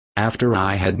After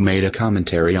I had made a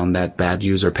commentary on that bad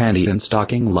user panty and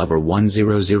stalking lover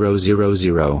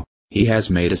 10000, he has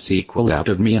made a sequel out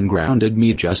of me and grounded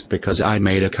me just because I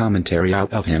made a commentary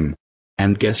out of him.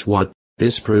 And guess what?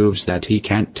 This proves that he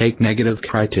can't take negative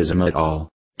criticism at all,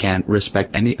 can't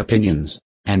respect any opinions,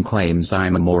 and claims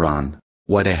I'm a moron.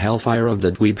 What a hellfire of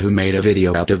the dweeb who made a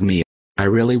video out of me. I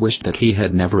really wished that he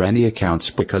had never any accounts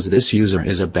because this user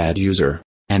is a bad user,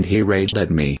 and he raged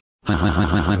at me. Ha ha ha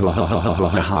ha ha ha ha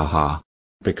ha ha ha.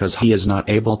 Because he is not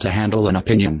able to handle an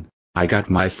opinion, I got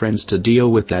my friends to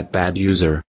deal with that bad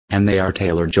user, and they are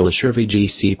Taylor Joel Shervy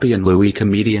GCP and Louis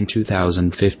Comedian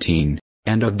 2015.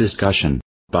 End of discussion.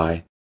 Bye.